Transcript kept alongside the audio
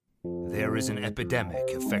there is an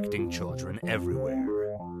epidemic affecting children everywhere.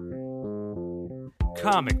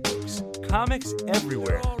 Comic books. Comics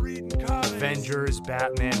everywhere. Avengers,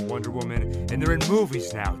 Batman, Wonder Woman, and they're in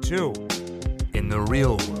movies now, too. In the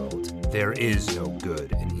real world, there is no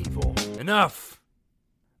good and evil. Enough!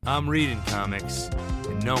 I'm reading comics,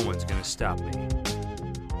 and no one's gonna stop me.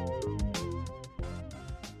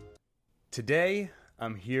 Today,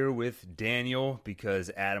 I'm here with Daniel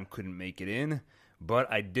because Adam couldn't make it in,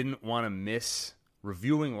 but I didn't want to miss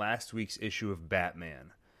reviewing last week's issue of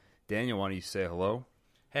Batman. Daniel, why don't you say hello?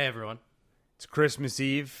 Hey, everyone. It's Christmas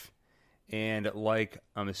Eve, and like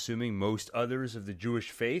I'm assuming most others of the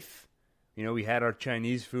Jewish faith, you know, we had our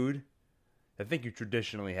Chinese food. I think you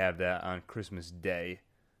traditionally have that on Christmas Day.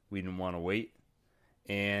 We didn't want to wait.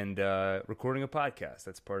 And recording a podcast,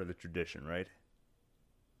 that's part of the tradition, right?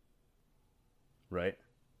 Right?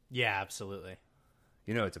 Yeah, absolutely.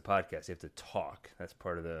 You know, it's a podcast. You have to talk. That's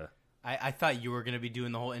part of the... I thought you were going to be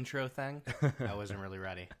doing the whole intro thing. I wasn't really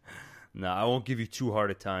ready. No, I won't give you too hard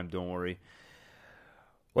a time. Don't worry.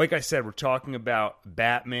 Like I said, we're talking about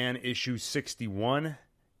Batman issue 61,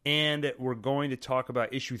 and we're going to talk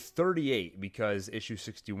about issue 38 because issue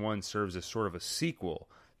 61 serves as sort of a sequel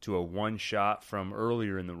to a one-shot from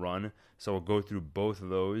earlier in the run. So we'll go through both of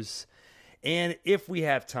those. And if we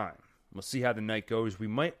have time, we'll see how the night goes. We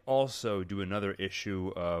might also do another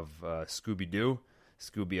issue of Scooby-Doo,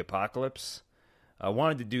 Scooby Apocalypse. I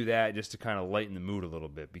wanted to do that just to kind of lighten the mood a little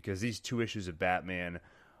bit because these two issues of Batman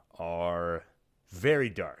are very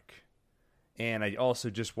dark. And I also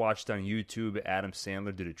just watched on YouTube, Adam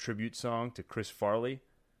Sandler did a tribute song to Chris Farley.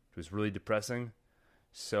 It was really depressing.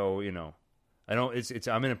 So, you know,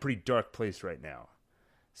 I'm in a pretty dark place right now.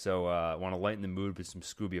 So I want to lighten the mood with some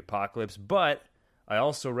Scooby Apocalypse. But I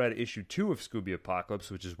also read issue 2 of Scooby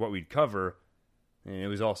Apocalypse, which is what we'd cover, and it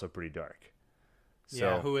was also pretty dark. So,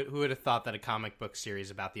 yeah, who would have thought that a comic book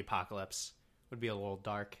series about the apocalypse would be a little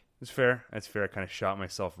dark? It's fair. That's fair. I kind of shot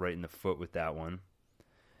myself right in the foot with that one.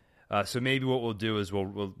 So maybe what we'll do is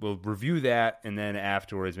we'll review that, and then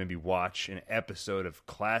afterwards maybe watch an episode of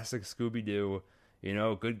classic Scooby-Doo. You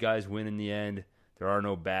know, good guys win in the end. There are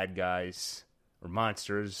no bad guys or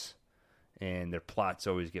monsters, and their plots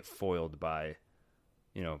always get foiled by,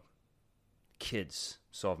 you know, kids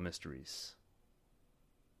solve mysteries.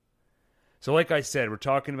 So like I said, we're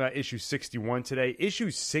talking about issue 61 today. Issue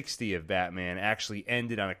 60 of Batman actually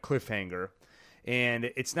ended on a cliffhanger, and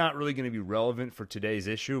it's not really going to be relevant for today's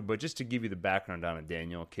issue, but just to give you the background on it,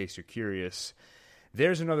 Daniel, in case you're curious,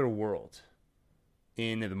 there's another world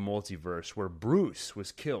in the multiverse where Bruce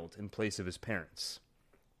was killed in place of his parents.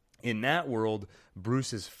 In that world,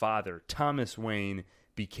 Bruce's father, Thomas Wayne,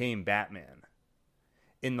 became Batman.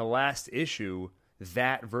 In the last issue,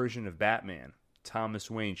 that version of Batman, Thomas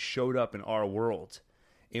Wayne, showed up in our world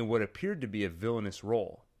in what appeared to be a villainous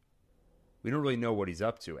role. We don't really know what he's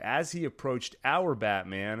up to. As he approached our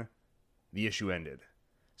Batman, the issue ended.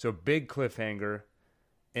 So big cliffhanger,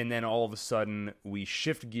 and then all of a sudden we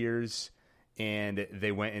shift gears and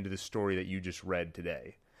they went into the story that you just read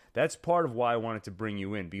today. That's part of why I wanted to bring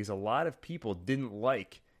you in, because a lot of people didn't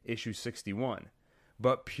like issue 61,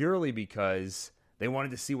 but purely because they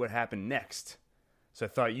wanted to see what happened next. So I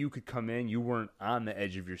thought you could come in. You weren't on the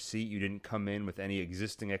edge of your seat. You didn't come in with any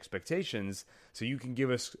existing expectations. So you can give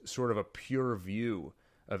us sort of a pure view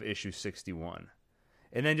of issue 61.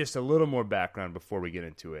 And then just a little more background before we get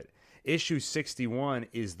into it. Issue 61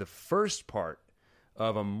 is the first part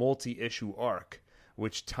of a multi-issue arc,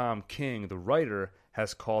 which Tom King, the writer,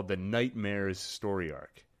 has called the Nightmares story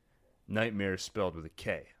arc. Nightmares spelled with a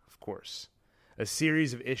K, of course. A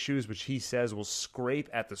series of issues which he says will scrape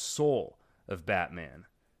at the soul of Batman.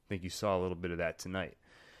 I think you saw a little bit of that tonight.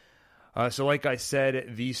 So like I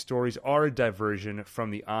said, these stories are a diversion from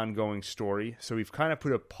the ongoing story. So we've kind of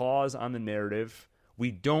put a pause on the narrative. We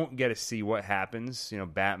don't get to see what happens, you know,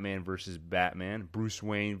 Batman versus Batman, Bruce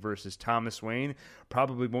Wayne versus Thomas Wayne.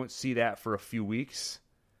 Probably won't see that for a few weeks,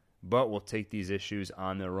 but we'll take these issues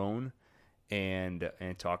on their own and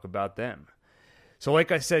talk about them. So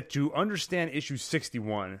like I said, to understand issue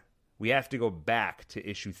 61, we have to go back to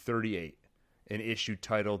issue 38. An issue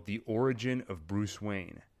titled The Origin of Bruce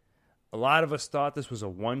Wayne. A lot of us thought this was a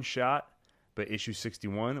one-shot, but issue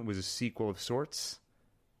 61 was a sequel of sorts.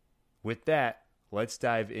 With that, let's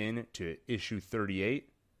dive into issue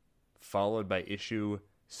 38, followed by issue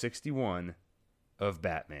 61 of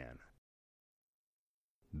Batman.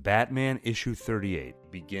 Batman issue 38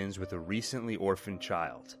 begins with a recently orphaned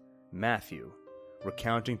child, Matthew,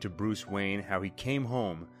 recounting to Bruce Wayne how he came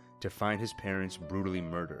home to find his parents brutally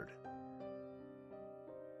murdered.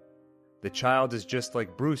 The child is just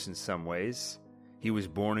like Bruce in some ways. He was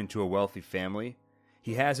born into a wealthy family.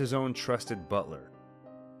 He has his own trusted butler.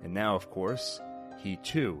 And now, of course, he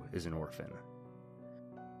too is an orphan.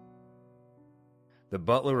 The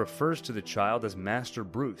butler refers to the child as Master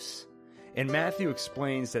Bruce, and Matthew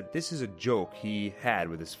explains that this is a joke he had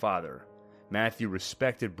with his father. Matthew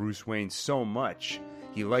respected Bruce Wayne so much,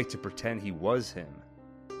 he liked to pretend he was him.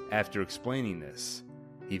 After explaining this,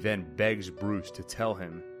 he then begs Bruce to tell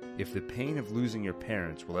him if the pain of losing your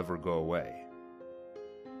parents will ever go away.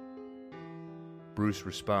 Bruce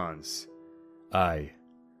responds, I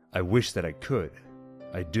wish that I could.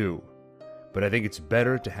 I do. But I think it's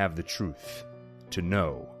better to have the truth. To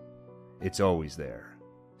know it's always there,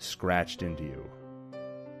 scratched into you.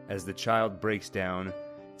 As the child breaks down,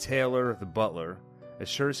 Taylor, the butler,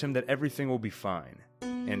 assures him that everything will be fine,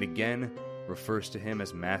 and again refers to him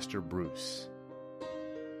as Master Bruce.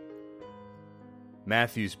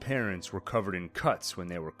 Matthew's parents were covered in cuts when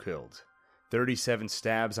they were killed, 37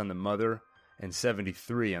 stabs on the mother and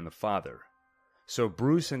 73 on the father. So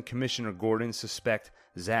Bruce and Commissioner Gordon suspect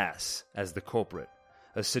Zsasz as the culprit,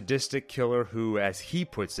 a sadistic killer who, as he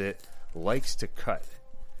puts it, likes to cut.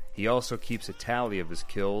 He also keeps a tally of his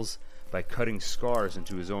kills by cutting scars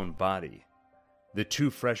into his own body. The 2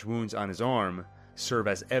 fresh wounds on his arm serve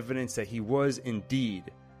as evidence that he was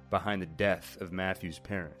indeed behind the death of Matthew's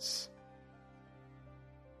parents.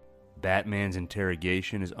 Batman's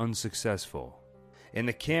interrogation is unsuccessful, and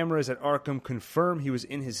the cameras at Arkham confirm he was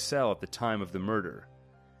in his cell at the time of the murder.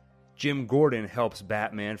 Jim Gordon helps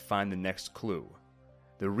Batman find the next clue.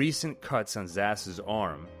 The recent cuts on Zsasz's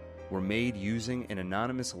arm were made using an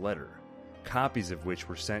anonymous letter, copies of which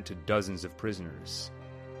were sent to dozens of prisoners.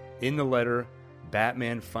 In the letter,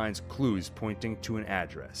 Batman finds clues pointing to an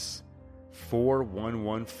address,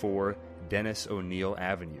 4114 Dennis O'Neil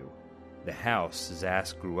Avenue, the house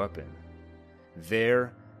Zsasz grew up in.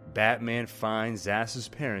 There, Batman finds Zsasz's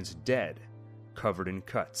parents dead, covered in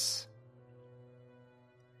cuts.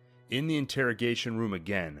 In the interrogation room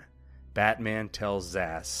again, Batman tells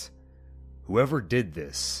Zsasz, "Whoever did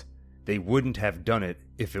this, they wouldn't have done it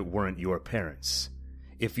if it weren't your parents.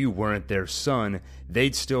 If you weren't their son,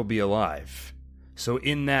 they'd still be alive. So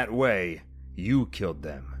in that way, you killed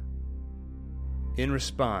them." In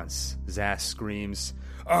response, Zsasz screams,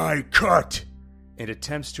 "I cut!" and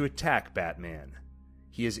attempts to attack Batman.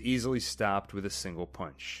 He is easily stopped with a single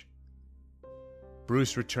punch.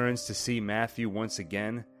 Bruce returns to see Matthew once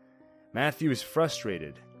again. Matthew is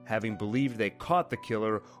frustrated, having believed they caught the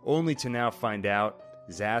killer, only to now find out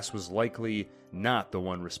Zsasz was likely not the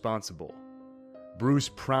one responsible. Bruce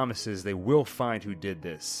promises they will find who did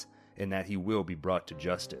this, and that he will be brought to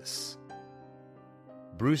justice.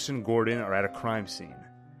 Bruce and Gordon are at a crime scene,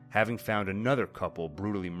 having found another couple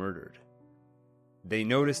brutally murdered. They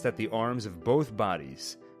notice that the arms of both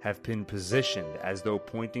bodies have been positioned as though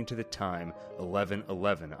pointing to the time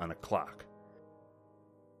 11:11 on a clock.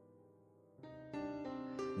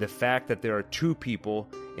 The fact that there are two people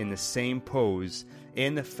in the same pose,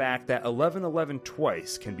 and the fact that 11:11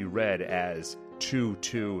 twice can be read as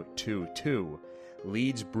 2222,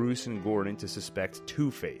 leads Bruce and Gordon to suspect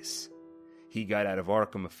Two-Face. He got out of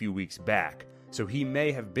Arkham a few weeks back, so he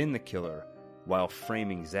may have been the killer while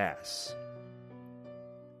framing Zsasz.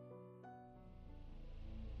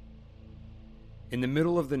 In the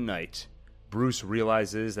middle of the night, Bruce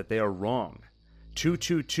realizes that they are wrong.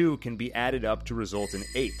 222 can be added up to result in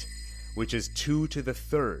 8, which is 2 to the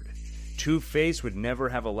third. Two-Face would never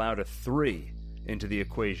have allowed a 3 into the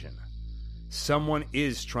equation. Someone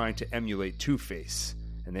is trying to emulate Two-Face,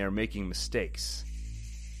 and they are making mistakes.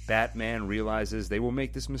 Batman realizes they will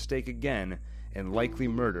make this mistake again and likely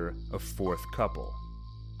murder a fourth couple.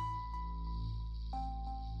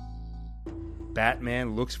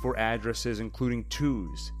 Batman looks for addresses including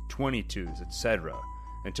 2s, 22s, etc.,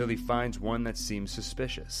 until he finds one that seems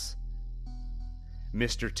suspicious.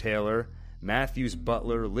 Mr. Taylor, Matthew's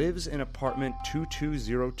butler, lives in apartment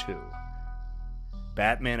 2202.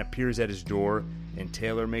 Batman appears at his door, and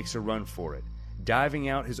Taylor makes a run for it, diving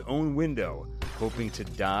out his own window, hoping to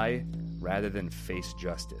die rather than face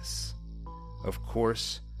justice. Of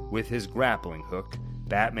course, with his grappling hook,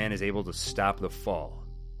 Batman is able to stop the fall.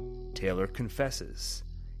 Taylor confesses.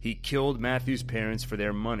 He killed Matthew's parents for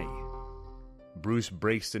their money. Bruce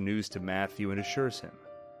breaks the news to Matthew and assures him,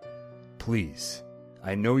 "Please,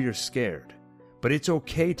 I know you're scared, but it's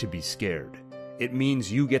okay to be scared. It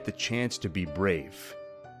means you get the chance to be brave."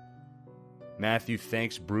 Matthew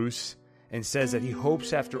thanks Bruce and says that he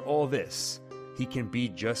hopes after all this, he can be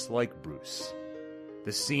just like Bruce.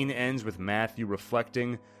 The scene ends with Matthew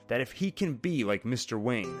reflecting that if he can be like Mr.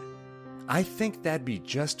 Wayne, I think that'd be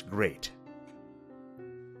just great.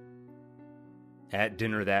 At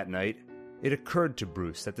dinner that night, it occurred to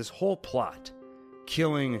Bruce that this whole plot,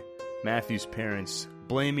 killing Matthew's parents,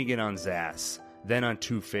 blaming it on Zsasz, then on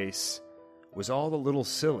Two-Face, was all a little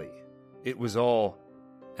silly. It was all,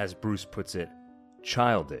 as Bruce puts it,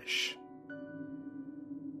 childish.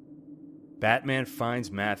 Batman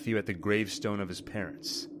finds Matthew at the gravestone of his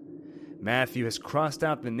parents. Matthew has crossed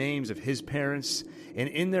out the names of his parents and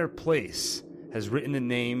in their place has written the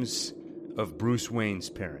names of Bruce Wayne's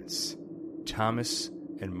parents, Thomas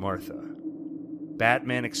and Martha.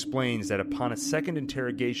 Batman explains that upon a second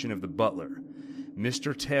interrogation of the butler,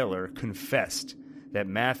 Mr. Taylor confessed that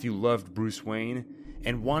Matthew loved Bruce Wayne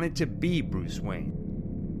and wanted to be Bruce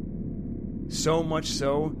Wayne. So much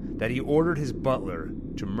so that he ordered his butler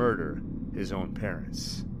to murder his own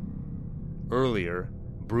parents. Earlier,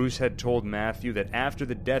 Bruce had told Matthew that after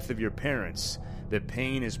the death of your parents, the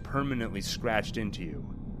pain is permanently scratched into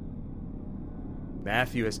you.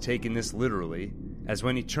 Matthew has taken this literally, as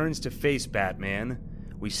when he turns to face Batman,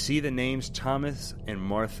 we see the names Thomas and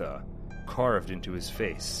Martha carved into his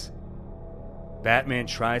face. Batman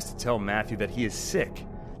tries to tell Matthew that he is sick,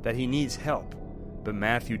 that he needs help, but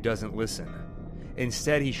Matthew doesn't listen.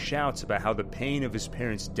 Instead, he shouts about how the pain of his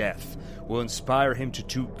parents' death will inspire him to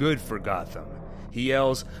do good for Gotham. He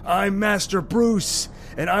yells, "I'm Master Bruce,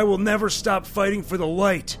 and I will never stop fighting for the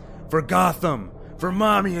light, for Gotham, for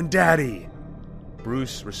Mommy and Daddy."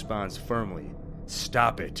 Bruce responds firmly,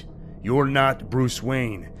 "Stop it. You're not Bruce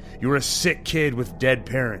Wayne. You're a sick kid with dead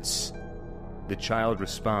parents." The child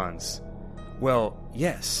responds, "Well,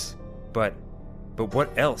 yes, but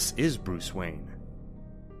what else is Bruce Wayne?"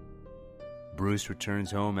 Bruce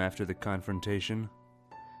returns home after the confrontation.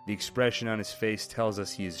 The expression on his face tells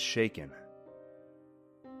us he is shaken.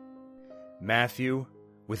 Matthew,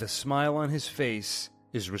 with a smile on his face,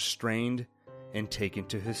 is restrained and taken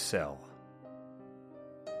to his cell.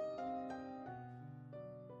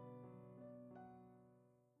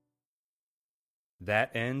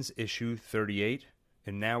 That ends issue 38,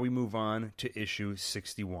 and now we move on to issue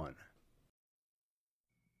 61.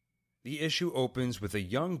 The issue opens with a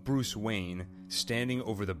young Bruce Wayne standing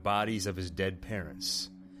over the bodies of his dead parents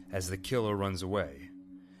as the killer runs away.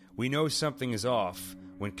 We know something is off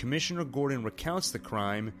when Commissioner Gordon recounts the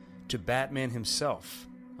crime to Batman himself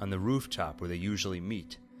on the rooftop where they usually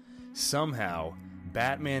meet. Somehow,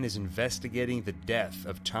 Batman is investigating the death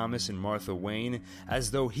of Thomas and Martha Wayne as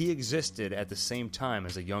though he existed at the same time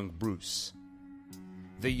as a young Bruce.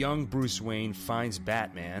 The young Bruce Wayne finds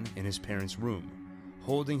Batman in his parents' room,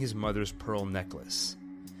 holding his mother's pearl necklace.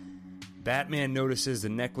 Batman notices the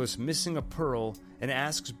necklace missing a pearl and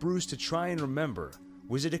asks Bruce to try and remember,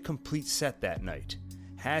 was it a complete set that night?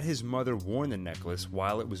 Had his mother worn the necklace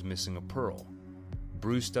while it was missing a pearl?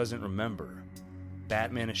 Bruce doesn't remember.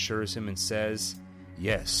 Batman assures him and says,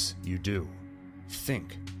 "Yes, you do.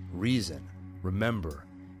 Think, reason, remember,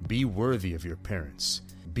 be worthy of your parents.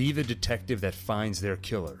 Be the detective that finds their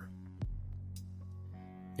killer."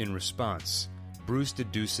 In response, Bruce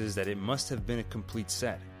deduces that it must have been a complete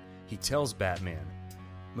set. He tells Batman,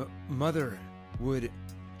 Mother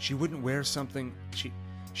she wouldn't wear something,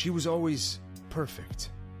 she was always perfect."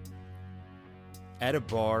 At a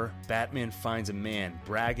bar, Batman finds a man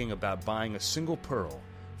bragging about buying a single pearl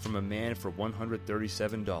from a man for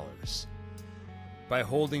 $137. By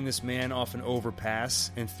holding this man off an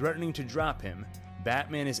overpass and threatening to drop him,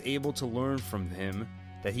 Batman is able to learn from him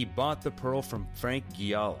that he bought the pearl from Frank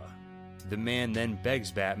Giala. The man then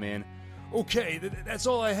begs Batman, "Okay, that's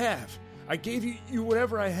all I have. I gave you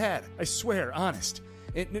whatever I had. I swear, honest.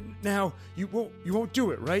 And now you won't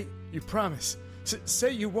do it, right? You promise.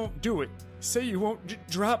 Say you won't do it. Say you won't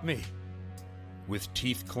drop me." With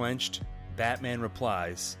teeth clenched, Batman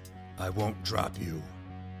replies, "I won't drop you."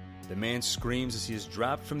 The man screams as he is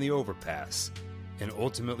dropped from the overpass and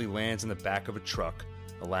ultimately lands in the back of a truck,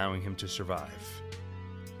 allowing him to survive.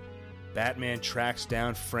 Batman tracks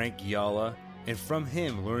down Frank Giala and from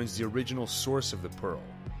him learns the original source of the pearl,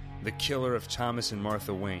 the killer of Thomas and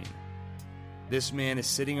Martha Wayne. This man is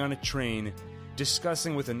sitting on a train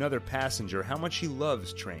discussing with another passenger how much he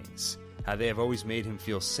loves trains, how they have always made him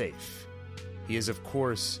feel safe. He is, of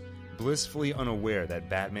course, blissfully unaware that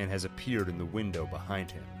Batman has appeared in the window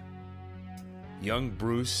behind him. Young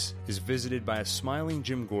Bruce is visited by a smiling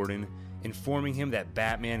Jim Gordon, informing him that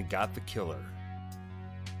Batman got the killer.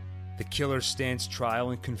 The killer stands trial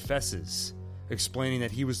and confesses, explaining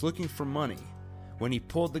that he was looking for money. When he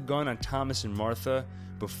pulled the gun on Thomas and Martha,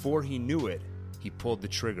 before he knew it, he pulled the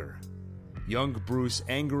trigger. Young Bruce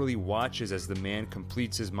angrily watches as the man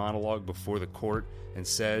completes his monologue before the court and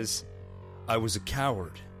says, "I was a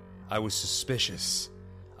coward. I was suspicious.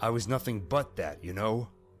 I was nothing but that, you know."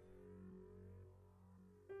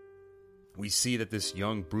 We see that this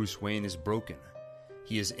young Bruce Wayne is broken.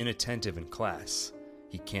 He is inattentive in class.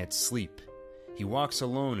 He can't sleep. He walks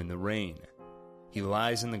alone in the rain. He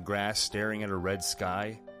lies in the grass staring at a red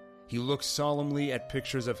sky. He looks solemnly at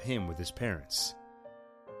pictures of him with his parents.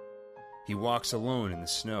 He walks alone in the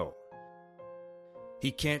snow.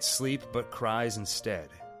 He can't sleep but cries instead.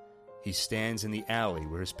 He stands in the alley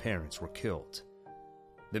where his parents were killed.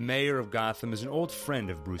 The mayor of Gotham is an old friend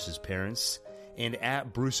of Bruce's parents, and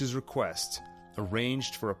at Bruce's request,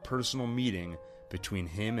 arranged for a personal meeting between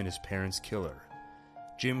him and his parents' killer.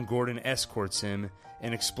 Jim Gordon escorts him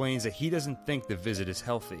and explains that he doesn't think the visit is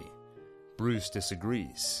healthy. Bruce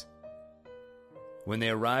disagrees. When they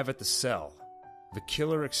arrive at the cell, the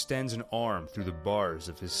killer extends an arm through the bars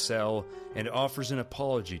of his cell and offers an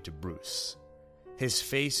apology to Bruce. His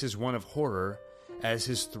face is one of horror as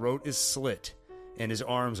his throat is slit and his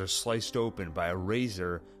arms are sliced open by a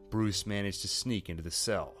razor Bruce managed to sneak into the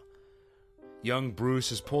cell. Young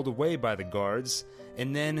Bruce is pulled away by the guards,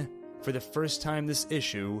 and then, for the first time this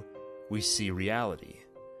issue, we see reality.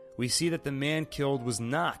 We see that the man killed was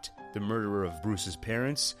not the murderer of Bruce's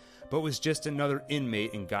parents, but was just another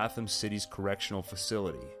inmate in Gotham City's correctional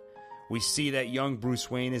facility. We see that young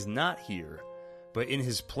Bruce Wayne is not here, but in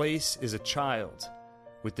his place is a child,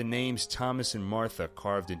 with the names Thomas and Martha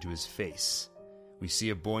carved into his face. We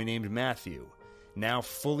see a boy named Matthew, now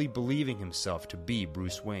fully believing himself to be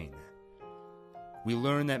Bruce Wayne. We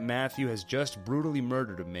learn that Matthew has just brutally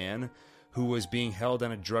murdered a man who was being held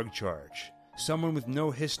on a drug charge, someone with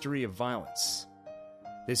no history of violence.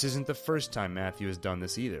 This isn't the first time Matthew has done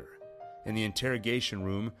this either. In the interrogation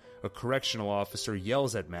room, a correctional officer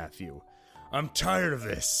yells at Matthew, "I'm tired of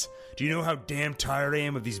this. Do you know how damn tired I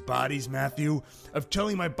am of these bodies, Matthew? Of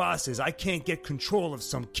telling my bosses I can't get control of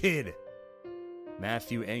some kid."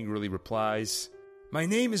 Matthew angrily replies, "My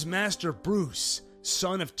name is Master Bruce,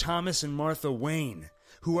 son of Thomas and Martha Wayne,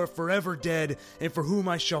 who are forever dead and for whom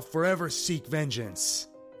I shall forever seek vengeance."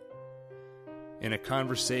 In a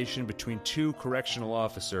conversation between two correctional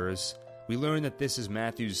officers, we learn that this is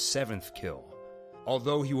Matthew's 7th kill.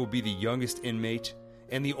 Although he will be the youngest inmate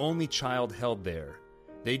and the only child held there,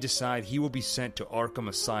 they decide he will be sent to Arkham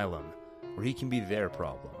Asylum, where he can be their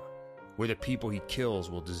problem, where the people he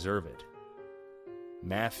kills will deserve it.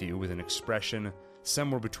 Matthew, with an expression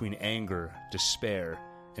somewhere between anger, despair,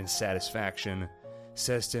 and satisfaction,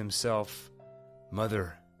 says to himself,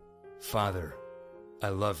 "Mother, Father, I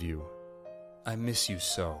love you. I miss you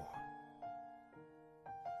so."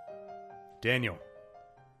 Daniel.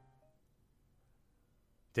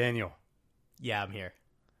 Yeah, I'm here.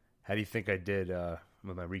 How do you think I did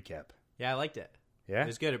with my recap? Yeah, I liked it. Yeah? It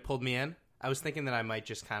was good. It pulled me in. I was thinking that I might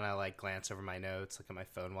just kind of like glance over my notes, look at my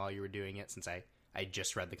phone while you were doing it, since I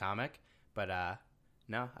just read the comic. But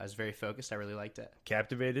no, I was very focused. I really liked it.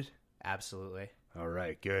 Captivated? Absolutely. All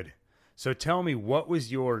right, good. So tell me, what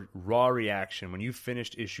was your raw reaction when you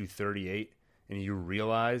finished issue 38 and you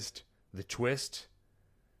realized the twist?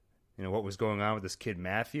 You know, what was going on with this kid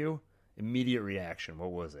Matthew? Immediate reaction,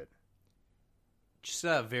 what was it? Just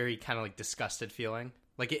a very kind of like disgusted feeling.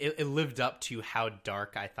 Like it lived up to how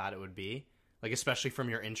dark I thought it would be. Like especially from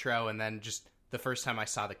your intro, and then just the first time I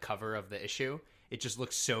saw the cover of the issue, it just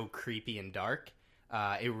looked so creepy and dark.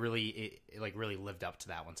 It really lived up to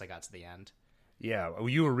that once I got to the end. Yeah, well,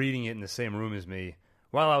 you were reading it in the same room as me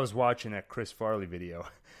while I was watching that Chris Farley video,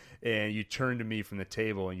 and you turned to me from the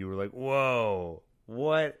table and you were like, "Whoa,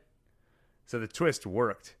 what?" So the twist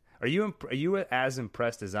worked. Are you as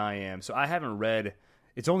impressed as I am? So I haven't read.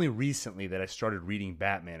 It's only recently that I started reading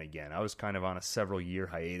Batman again. I was kind of on a several-year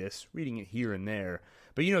hiatus, reading it here and there.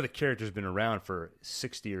 But you know the character's been around for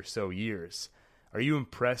 60 or so years. Are you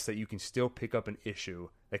impressed that you can still pick up an issue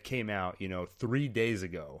that came out, 3 days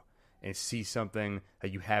ago and see something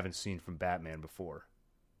that you haven't seen from Batman before?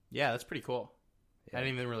 Yeah, that's pretty cool. Yeah. I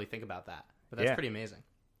didn't even really think about that, but that's pretty amazing.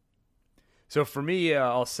 So for me,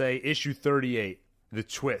 I'll say issue 38, the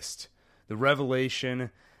twist, the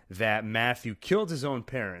revelation that Matthew killed his own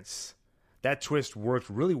parents. That twist worked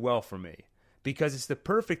really well for me because it's the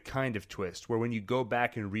perfect kind of twist where when you go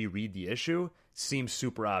back and reread the issue, it seems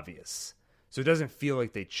super obvious. So it doesn't feel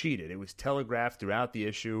like they cheated. It was telegraphed throughout the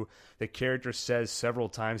issue. The character says several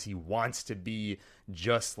times he wants to be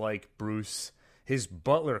just like Bruce. His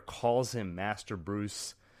butler calls him Master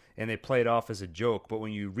Bruce, and they play it off as a joke. But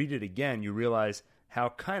when you read it again, you realize how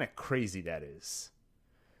kind of crazy that is.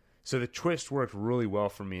 So the twist worked really well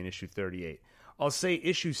for me in issue 38. I'll say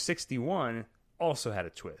issue 61 also had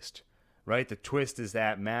a twist, right? The twist is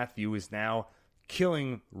that Matthew is now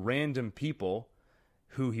killing random people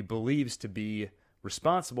who he believes to be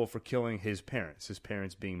responsible for killing his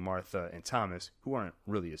parents being Martha and Thomas, who aren't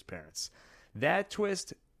really his parents. That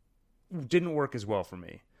twist didn't work as well for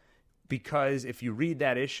me, because if you read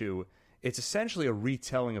that issue, it's essentially a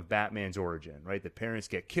retelling of Batman's origin, right? The parents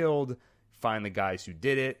get killed, find the guys who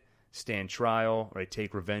did it, stand trial, right?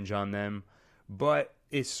 Take revenge on them. But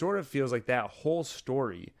it sort of feels like that whole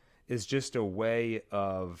story is just a way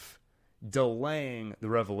of delaying the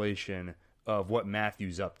revelation of what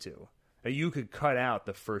Matthew's up to. You could cut out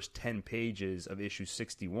the first 10 pages of issue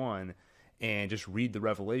 61 and just read the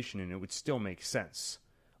revelation, and it would still make sense.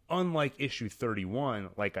 Unlike issue 31,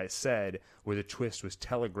 like I said, where the twist was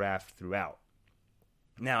telegraphed throughout.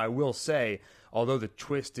 Now, I will say, although the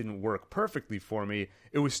twist didn't work perfectly for me,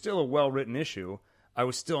 it was still a well-written issue. I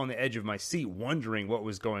was still on the edge of my seat wondering what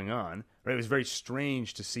was going on. Right? It was very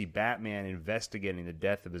strange to see Batman investigating the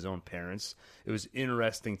death of his own parents. It was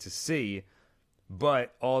interesting to see,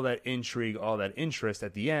 but all that intrigue, all that interest,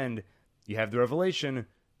 at the end, you have the revelation,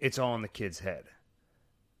 it's all in the kid's head.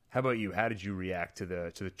 How about you? How did you react to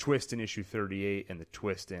the twist in issue 38 and the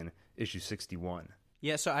twist in issue 61?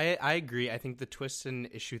 Yeah, so I agree. I think the twist in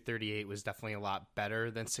issue 38 was definitely a lot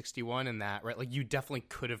better than 61 in that, right? Like, you definitely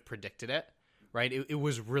could have predicted it, right? It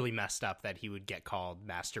was really messed up that he would get called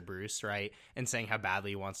Master Bruce, right? And saying how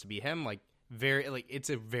badly he wants to be him. It's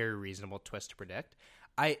a very reasonable twist to predict.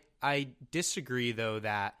 I disagree, though,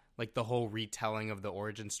 that like the whole retelling of the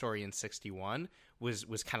origin story in 61 was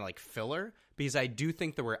kind of like filler, because I do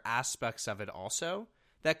think there were aspects of it also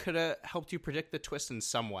that could have helped you predict the twist in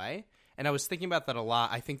some way. And I was thinking about that a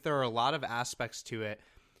lot. I think there are a lot of aspects to it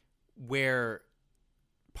where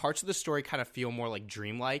parts of the story kind of feel more like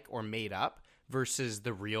dreamlike or made up versus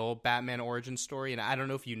the real Batman origin story. And I don't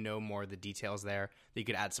know if you know more of the details there that you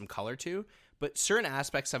could add some color to, but certain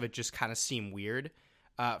aspects of it just kind of seem weird.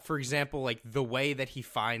 For example, like the way that he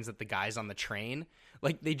finds that the guy's on the train,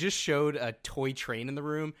 like they just showed a toy train in the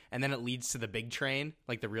room and then it leads to the big train,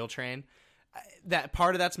 like the real train. That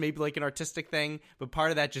part of that's maybe like an artistic thing, but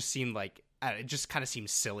part of that just seemed like, it just kind of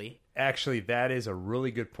seems silly. Actually, that is a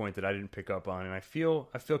really good point that I didn't pick up on, and I feel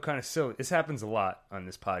kind of silly. This happens a lot on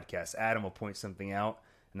this podcast. Adam will point something out,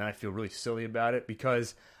 and then I feel really silly about it,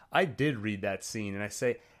 because I did read that scene, and I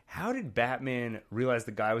say, how did Batman realize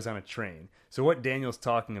the guy was on a train? So what Daniel's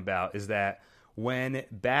talking about is that when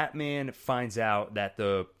Batman finds out that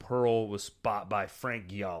the Pearl was bought by Frank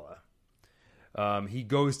Gialla, he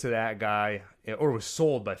goes to that guy, or was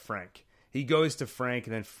sold by Frank. He goes to Frank,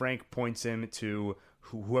 and then Frank points him to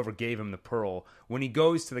whoever gave him the Pearl. When he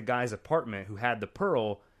goes to the guy's apartment who had the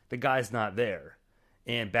Pearl, the guy's not there.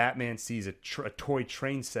 And Batman sees a toy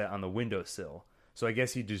train set on the windowsill. So I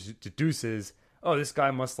guess he deduces, oh, this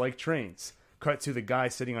guy must like trains. Cut to the guy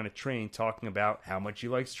sitting on a train talking about how much he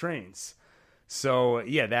likes trains. So,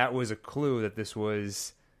 yeah, that was a clue that this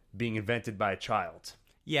was being invented by a child.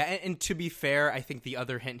 Yeah, and to be fair, I think the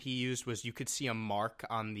other hint he used was you could see a mark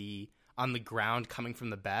on the ground coming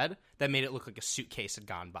from the bed that made it look like a suitcase had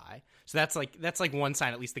gone by. So that's like one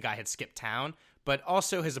sign at least the guy had skipped town, but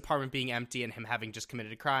also his apartment being empty and him having just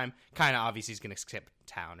committed a crime, kind of obvious he's going to skip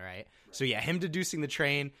town, right? So yeah, him deducing the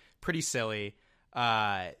train, pretty silly.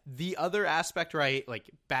 The other aspect, right,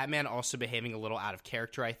 like Batman also behaving a little out of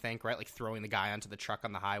character, I think, right? Like throwing the guy onto the truck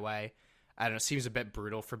on the highway. I don't know, seems a bit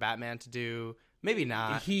brutal for Batman to do. Maybe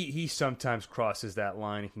not. He sometimes crosses that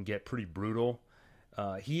line and can get pretty brutal.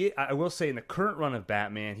 I will say, in the current run of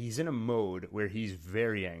Batman, he's in a mode where he's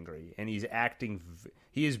very angry and he's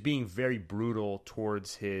he is being very brutal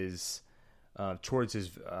towards his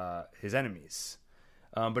enemies.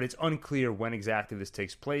 But it's unclear when exactly this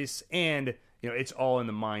takes place, and it's all in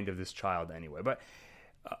the mind of this child anyway. But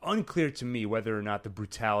unclear to me whether or not the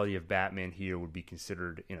brutality of Batman here would be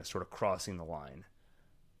considered, sort of crossing the line.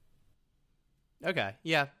 Okay,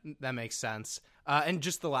 yeah, that makes sense. And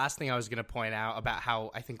just the last thing I was going to point out about how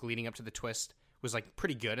I think leading up to the twist was like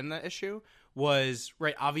pretty good in the issue was,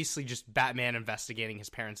 right, obviously just Batman investigating his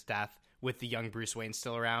parents' death with the young Bruce Wayne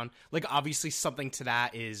still around. Like, obviously something to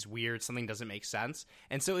that is weird, something doesn't make sense.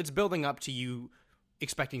 And so it's building up to you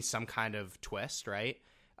expecting some kind of twist, right?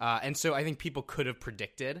 And so I think people could have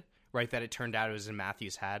predicted, right, that it turned out it was in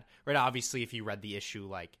Matthew's head. Right, obviously if you read the issue,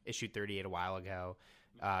 like issue 38 a while ago,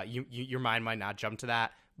 your mind might not jump to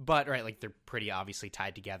that, but right, like they're pretty obviously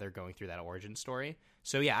tied together going through that origin story.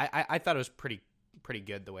 So yeah, I thought it was pretty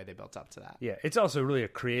good the way they built up to that. Yeah, it's also really a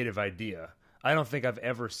creative idea. I don't think I've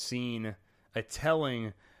ever seen a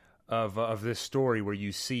telling of this story where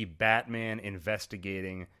you see Batman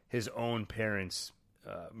investigating his own parents'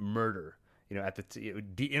 murder.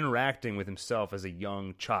 Interacting with himself as a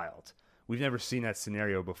young child. We've never seen that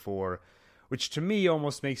scenario before. which to me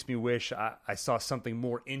almost makes me wish I saw something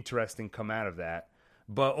more interesting come out of that.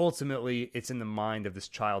 But ultimately, it's in the mind of this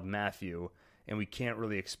child, Matthew, and we can't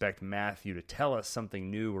really expect Matthew to tell us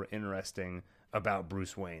something new or interesting about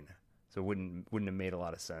Bruce Wayne. So it wouldn't have made a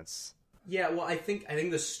lot of sense. Yeah, well, I think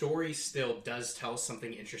the story still does tell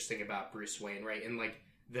something interesting about Bruce Wayne, right? And like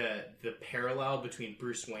the parallel between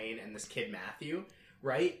Bruce Wayne and this kid Matthew,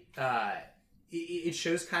 right? It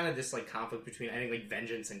shows kind of this like conflict between, I think, like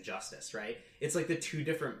vengeance and justice, right? It's like the two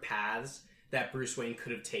different paths that Bruce Wayne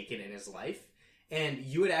could have taken in his life. And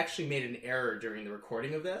you had actually made an error during the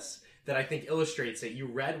recording of this that I think illustrates it. You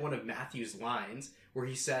read one of Matthew's lines where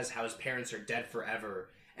he says how his parents are dead forever,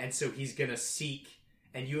 and so he's gonna seek,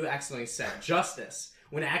 and you accidentally said justice,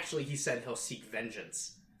 when actually he said he'll seek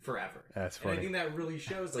vengeance forever. That's funny. And I think that really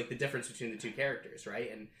shows like the difference between the two characters, right?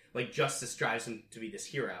 And like justice drives him to be this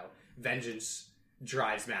hero. Vengeance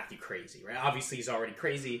drives Matthew crazy, right? Obviously he's already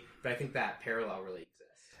crazy, but I think that parallel really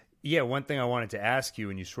exists. Yeah, one thing I wanted to ask you,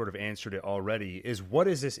 and you sort of answered it already, is what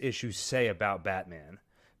does this issue say about Batman?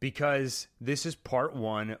 Because this is part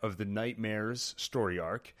 1 of the Nightmares story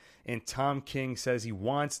arc, and Tom King says he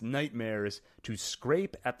wants Nightmares to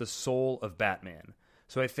scrape at the soul of Batman.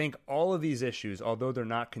 So I think all of these issues, although they're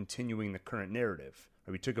not continuing the current narrative,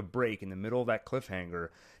 we took a break in the middle of that cliffhanger,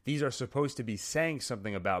 these are supposed to be saying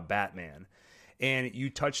something about Batman. And you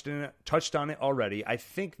touched on it already. I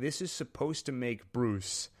think this is supposed to make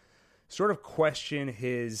Bruce sort of question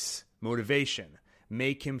his motivation,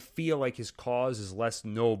 make him feel like his cause is less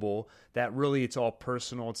noble, that really it's all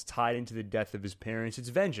personal, it's tied into the death of his parents, it's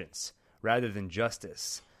vengeance rather than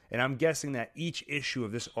justice. And I'm guessing that each issue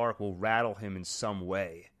of this arc will rattle him in some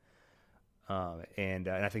way. And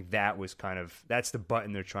I think that's the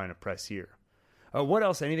button they're trying to press here. What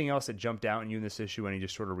else, anything else that jumped out in you in this issue? Any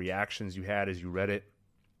just sort of reactions you had as you read it?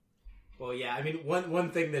 Well, yeah, I mean,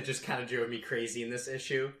 one thing that just kind of drove me crazy in this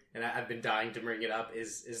issue, and I've been dying to bring it up,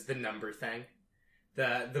 is the number thing.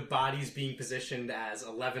 The bodies being positioned as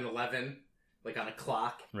 1111, like on a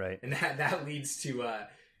clock. Right. And that leads to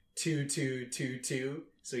 2222,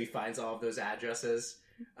 so he finds all of those addresses.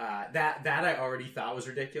 That I already thought was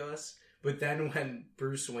ridiculous. But then when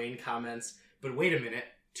Bruce Wayne comments, but wait a minute,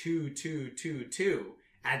 2222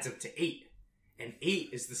 adds up to 8. And 8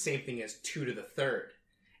 is the same thing as 2 to the third.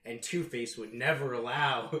 And Two-Face would never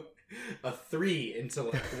allow a 3 into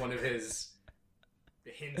like one of his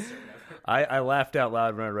hints or whatever. I laughed out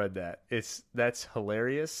loud when I read that. That's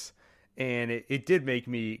hilarious. And it did make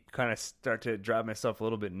me kind of start to drive myself a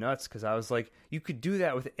little bit nuts, because I was like, you could do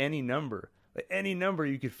that with any number. Like any number,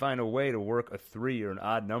 you could find a way to work a 3 or an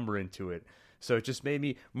odd number into it. So it just made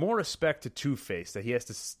me more respect to Two-Face, that he has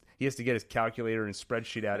to get his calculator and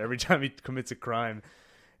spreadsheet out every time he commits a crime,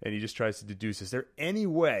 and he just tries to deduce. Is there any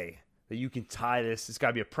way that you can tie this? It's got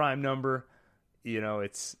to be a prime number. So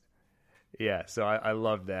I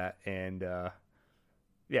love that. And, a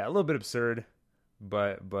little bit absurd,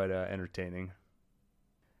 but entertaining.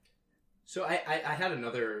 So I had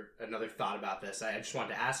another thought about this. I just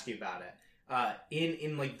wanted to ask you about it.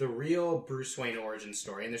 In like the real Bruce Wayne origin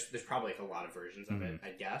story, and there's probably like a lot of versions of it, I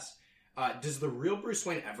guess. Does the real Bruce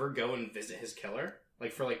Wayne ever go and visit his killer,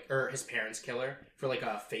 or his parents' killer, for like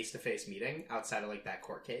a face-to-face meeting outside of like that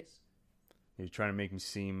court case? You're trying to make me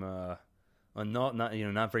seem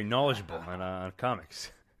not very knowledgeable on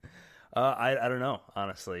comics. I don't know,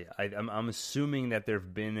 honestly. I'm assuming that there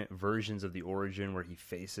have been versions of the origin where he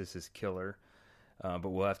faces his killer. But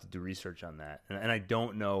we'll have to do research on that. And I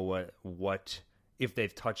don't know what if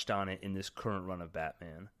they've touched on it in this current run of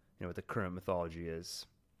Batman, what the current mythology is.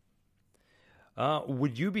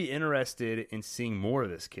 Would you be interested in seeing more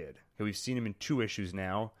of this kid? We've seen him in 2 issues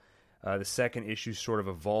now. The second issue sort of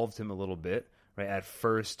evolved him a little bit. Right? At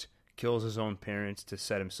first, kills his own parents to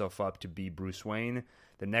set himself up to be Bruce Wayne.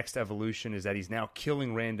 The next evolution is that he's now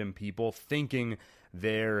killing random people, thinking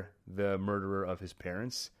they're the murderer of his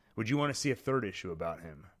parents. Would you want to see a 3rd issue about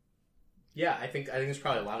him? Yeah, I think there's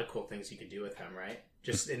probably a lot of cool things you could do with him, right?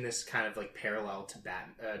 Just in this kind of like parallel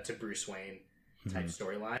to Bruce Wayne type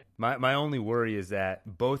storyline. My only worry is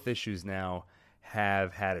that both issues now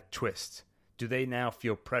have had a twist. Do they now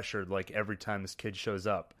feel pressured like every time this kid shows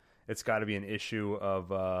up? It's got to be an issue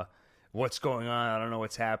of what's going on, I don't know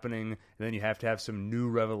what's happening, and then you have to have some new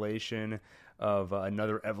revelation of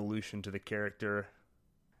another evolution to the character.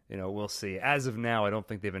 We'll see. As of now, I don't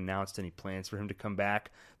think they've announced any plans for him to come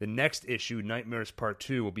back. The next issue, Nightmares Part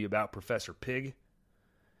 2, will be about Professor Pig.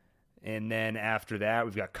 And then after that,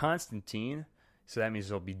 we've got Constantine. So that means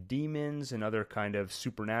there'll be demons and other kind of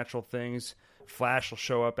supernatural things. Flash will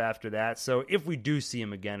show up after that. So if we do see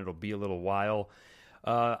him again, it'll be a little while.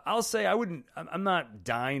 I'll say I'm not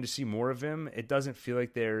dying to see more of him. It doesn't feel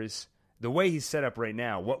like there's the way he's set up right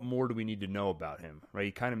now. What more do we need to know about him? Right?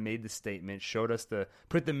 He kind of made the statement,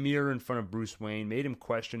 put the mirror in front of Bruce Wayne, made him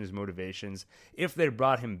question his motivations. If they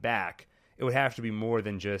brought him back, it would have to be more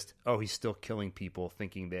than just, oh, he's still killing people,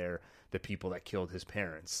 thinking they're the people that killed his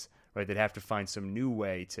parents. Right? They'd have to find some new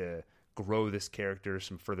way to grow this character,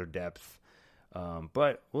 some further depth.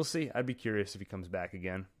 But we'll see. I'd be curious if he comes back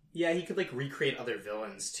again. Yeah, he could like recreate other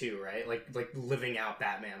villains too, right? Like living out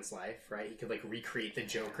Batman's life, right? He could like recreate the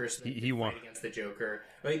Joker, so he won against the Joker.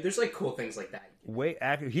 Like, there's like cool things like that.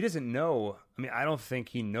 He doesn't know. I mean, I don't think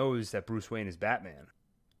he knows that Bruce Wayne is Batman.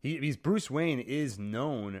 Bruce Wayne is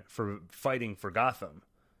known for fighting for Gotham,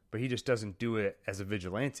 but he just doesn't do it as a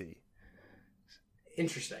vigilante.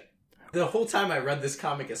 Interesting. The whole time I read this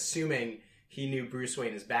comic, assuming he knew Bruce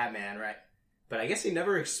Wayne is Batman, right? But I guess he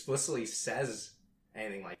never explicitly says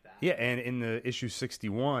anything like that. Yeah, and in the issue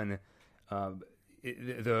 61,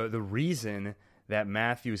 the reason that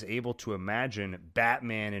Matthew is able to imagine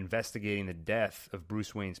Batman investigating the death of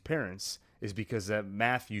Bruce Wayne's parents is because that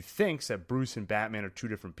Matthew thinks that Bruce and Batman are two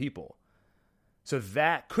different people. So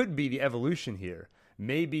that could be the evolution here.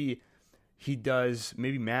 Maybe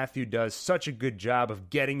Matthew does such a good job of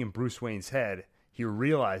getting in Bruce Wayne's head, he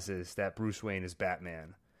realizes that Bruce Wayne is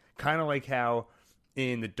Batman. Kind of like how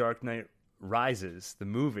in The Dark Knight Rises, the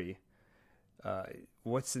movie,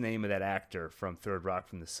 what's the name of that actor from Third Rock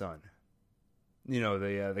from the Sun? You know,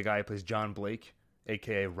 the guy who plays John Blake,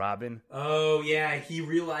 a.k.a. Robin. Oh, yeah, he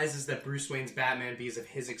realizes that Bruce Wayne's Batman because of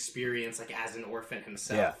his experience, like, as an orphan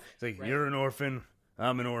himself. Yeah, it's like, right? You're an orphan,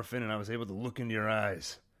 I'm an orphan, and I was able to look into your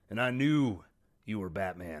eyes, and I knew you were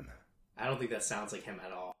Batman. I don't think that sounds like him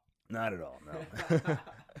at all. Not at all, no.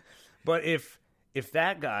 But if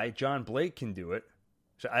that guy, John Blake, can do it,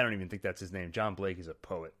 so I don't even think that's his name. John Blake is a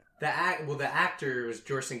poet. The actor was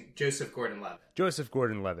Joseph Gordon-Levitt. Joseph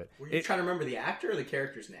Gordon-Levitt. Were you trying to remember the actor or the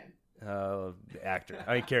character's name? The actor.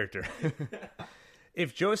 Character.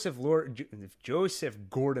 If Joseph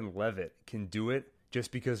Gordon-Levitt can do it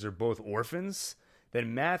just because they're both orphans,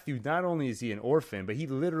 then Matthew, not only is he an orphan, but he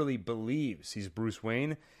literally believes he's Bruce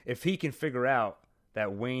Wayne. If he can figure out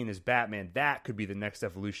that Wayne is Batman, that could be the next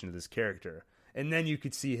evolution of this character. And then you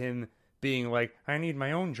could see him being like, I need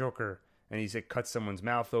my own Joker. And he's like, cuts someone's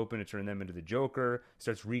mouth open to turn them into the Joker,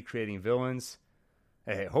 starts recreating villains.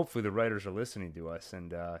 Hey, hopefully the writers are listening to us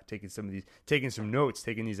and taking some notes,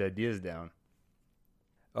 taking these ideas down.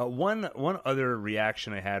 One other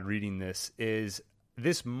reaction I had reading this is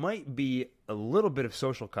this might be a little bit of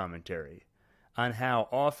social commentary on how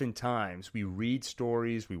oftentimes we read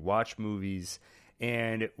stories, we watch movies,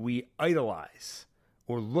 and we idolize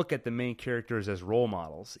or look at the main characters as role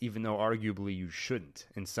models, even though arguably you shouldn't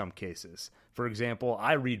in some cases. For example,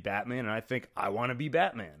 I read Batman and I think I want to be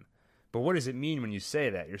Batman. But what does it mean when you say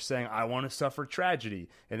that? You're saying I want to suffer tragedy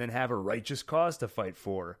and then have a righteous cause to fight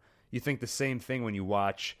for. You think the same thing when you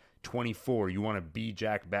watch 24. You want to be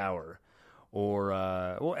Jack Bauer. Or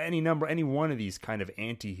any one of these kind of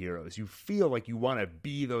anti-heroes. You feel like you want to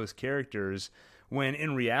be those characters when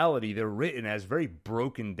in reality they're written as very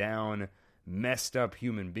broken down, messed up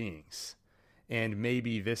human beings. And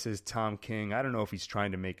maybe this is Tom King. I don't know if he's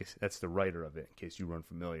trying to that's the writer of it, in case you weren't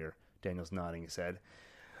familiar. Daniel's nodding his head.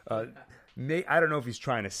 I don't know if he's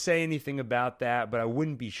trying to say anything about that, but I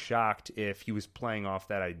wouldn't be shocked if he was playing off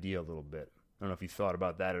that idea a little bit. I don't know if you thought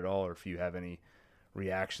about that at all or if you have any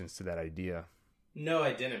reactions to that idea. No,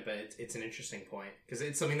 I didn't, but it's an interesting point because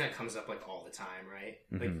it's something that comes up like all the time, right?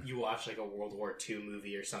 Mm-hmm. Like you watch like a World War II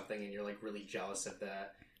movie or something and you're like really jealous of the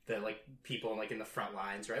like people like in the front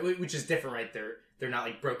lines, right? Which is different, right? They're not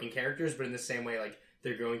like broken characters, but in the same way, like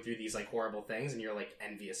they're going through these like horrible things, and you're like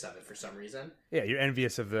envious of it for some reason. Yeah, you're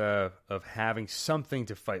envious of having something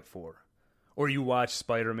to fight for. Or you watch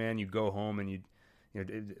Spider-Man, you go home and you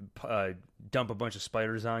dump a bunch of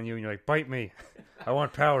spiders on you, and you're like, bite me, I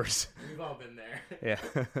want powers. We've all been there.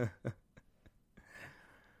 Yeah.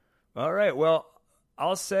 All right. Well,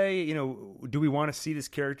 I'll say, do we want to see this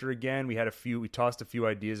character again? We tossed a few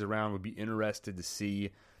ideas around. Would be interested to see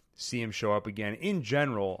him show up again. In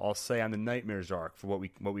general, I'll say on the Nightmares arc for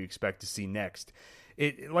what we expect to see next.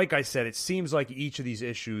 Like I said, it seems like each of these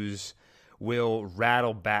issues will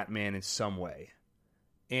rattle Batman in some way.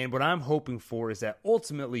 And what I'm hoping for is that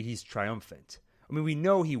ultimately he's triumphant. I mean, we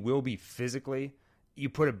know he will be physically. You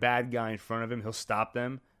put a bad guy in front of him, he'll stop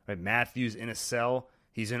them. Right? Matthew's in a cell.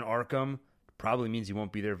 He's in Arkham. Probably means he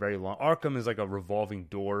won't be there very long. Arkham is like a revolving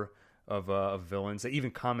door of villains. They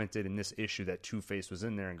even commented in this issue that Two-Face was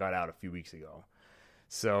in there and got out a few weeks ago.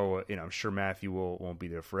 So, I'm sure Matthew won't be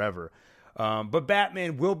there forever. But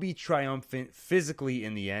Batman will be triumphant physically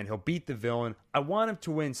in the end. He'll beat the villain. I want him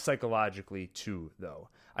to win psychologically too, though.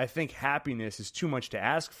 I think happiness is too much to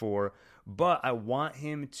ask for, but I want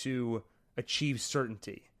him to achieve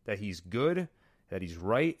certainty that he's good, that he's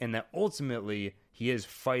right, and that ultimately he is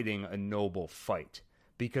fighting a noble fight.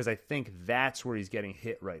 Because I think that's where he's getting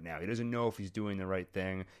hit right now. He doesn't know if he's doing the right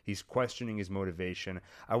thing. He's questioning his motivation.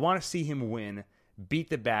 I want to see him win, beat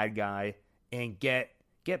the bad guy, and get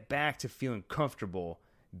back to feeling comfortable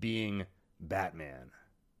being Batman.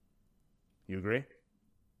 You agree?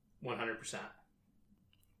 100%.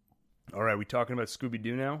 All right, we talking about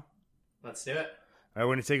Scooby-Doo now? Let's do it. All right,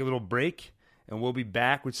 we're going to take a little break, and we'll be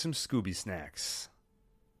back with some Scooby snacks.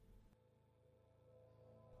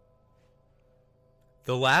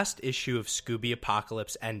 The last issue of Scooby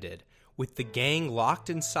Apocalypse ended with the gang locked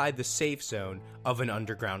inside the safe zone of an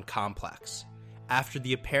underground complex, after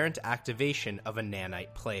the apparent activation of a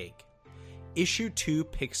nanite plague. Issue 2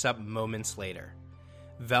 picks up moments later.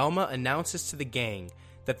 Velma announces to the gang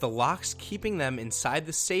that the locks keeping them inside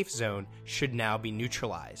the safe zone should now be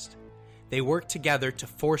neutralized. They work together to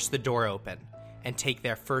force the door open and take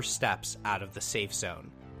their first steps out of the safe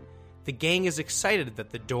zone. The gang is excited that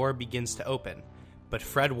the door begins to open, but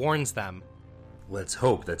Fred warns them, "Let's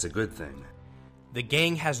hope that's a good thing." The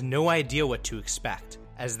gang has no idea what to expect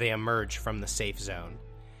as they emerge from the safe zone.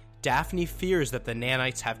 Daphne fears that the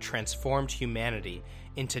nanites have transformed humanity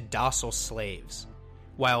into docile slaves,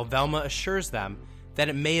 while Velma assures them that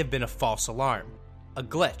it may have been a false alarm, a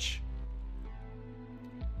glitch.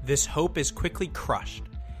 This hope is quickly crushed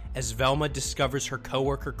as Velma discovers her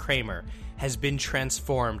coworker Kramer has been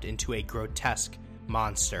transformed into a grotesque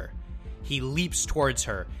monster. He leaps towards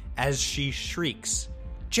her as she shrieks,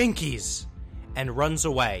 "Jinkies!" and runs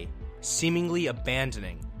away, seemingly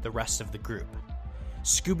abandoning the rest of the group.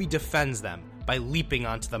 Scooby defends them by leaping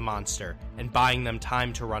onto the monster and buying them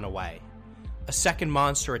time to run away. A second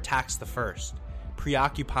monster attacks the first,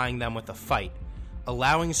 preoccupying them with a fight,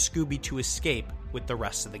 allowing Scooby to escape with the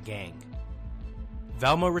rest of the gang.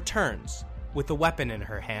 Velma returns with a weapon in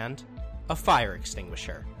her hand, a fire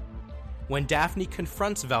extinguisher. When Daphne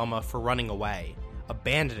confronts Velma for running away,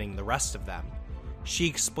 abandoning the rest of them, she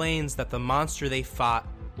explains that the monster they fought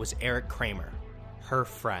was Eric Kramer, her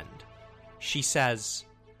friend. She says,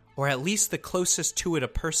 "Or at least the closest to it a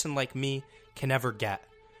person like me can ever get.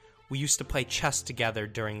 We used to play chess together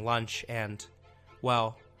during lunch and,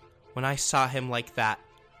 well, when I saw him like that,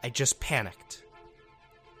 I just panicked."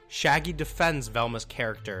 Shaggy defends Velma's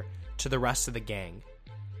character to the rest of the gang,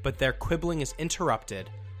 but their quibbling is interrupted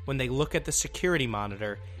when they look at the security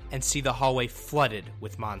monitor and see the hallway flooded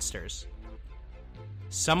with monsters,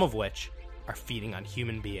 some of which are feeding on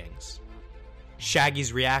human beings.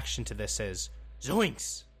 Shaggy's reaction to this is,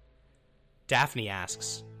 "Zoinks!" Daphne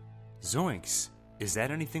asks, "Zoinks? Is that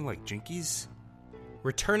anything like Jinkies?"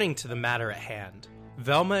 Returning to the matter at hand,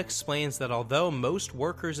 Velma explains that although most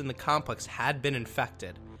workers in the complex had been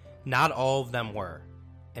infected, not all of them were,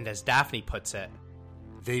 and as Daphne puts it,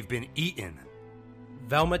 "They've been eaten."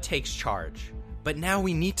 Velma takes charge, but now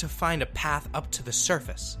we need to find a path up to the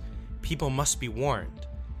surface. People must be warned.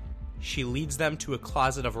 She leads them to a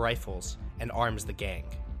closet of rifles and arms the gang.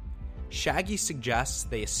 Shaggy suggests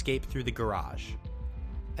they escape through the garage.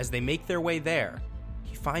 As they make their way there,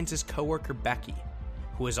 he finds his coworker Becky,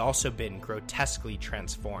 who has also been grotesquely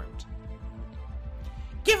transformed.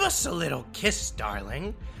 "Give us a little kiss,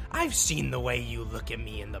 darling. I've seen the way you look at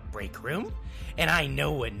me in the break room, and I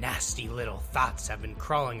know what nasty little thoughts have been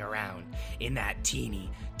crawling around in that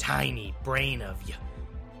teeny, tiny brain of you."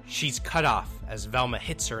 She's cut off as Velma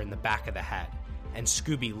hits her in the back of the head, and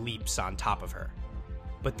Scooby leaps on top of her.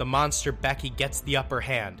 But the monster Becky gets the upper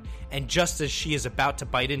hand, and just as she is about to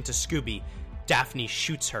bite into Scooby, Daphne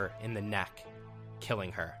shoots her in the neck,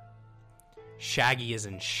 killing her. Shaggy is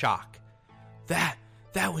in shock. That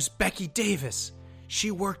was Becky Davis.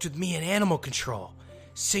 She worked with me in animal control.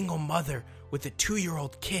 Single mother with a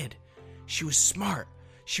 2-year-old kid. She was smart.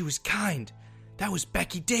 She was kind. That was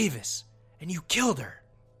Becky Davis. And you killed her."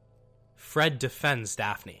 Fred defends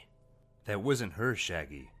Daphne. "That wasn't her,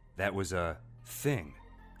 Shaggy. That was a thing.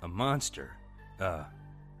 A monster.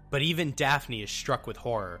 But even Daphne is struck with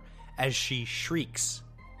horror as she shrieks,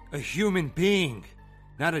 A human being!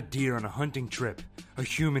 Not a deer on a hunting trip. A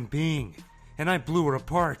human being. And I blew her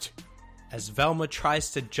apart." As Velma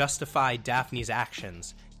tries to justify Daphne's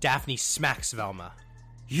actions, Daphne smacks Velma.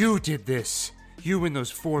 "You did this! You and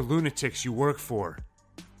those 4 lunatics you work for."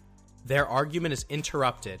 Their argument is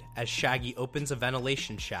interrupted as Shaggy opens a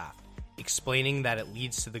ventilation shaft, explaining that it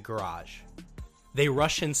leads to the garage. They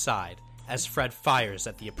rush inside as Fred fires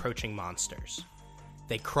at the approaching monsters.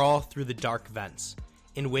 They crawl through the dark vents,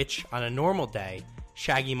 in which, on a normal day,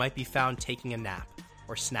 Shaggy might be found taking a nap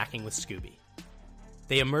or snacking with Scooby.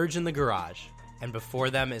 They emerge in the garage, and before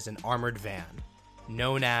them is an armored van,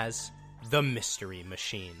 known as the Mystery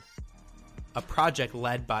Machine, a project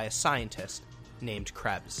led by a scientist named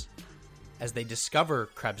Krebs. As they discover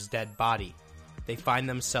Krebs' dead body, they find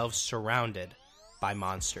themselves surrounded by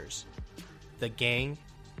monsters. The gang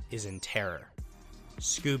is in terror.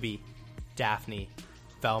 Scooby, Daphne,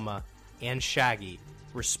 Velma, and Shaggy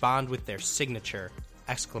respond with their signature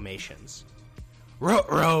exclamations.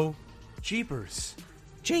 Ruh-roh! Jeepers.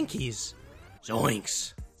 Jinkies!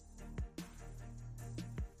 Zoinks!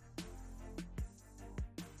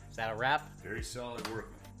 Is that a wrap? Very solid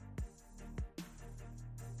work,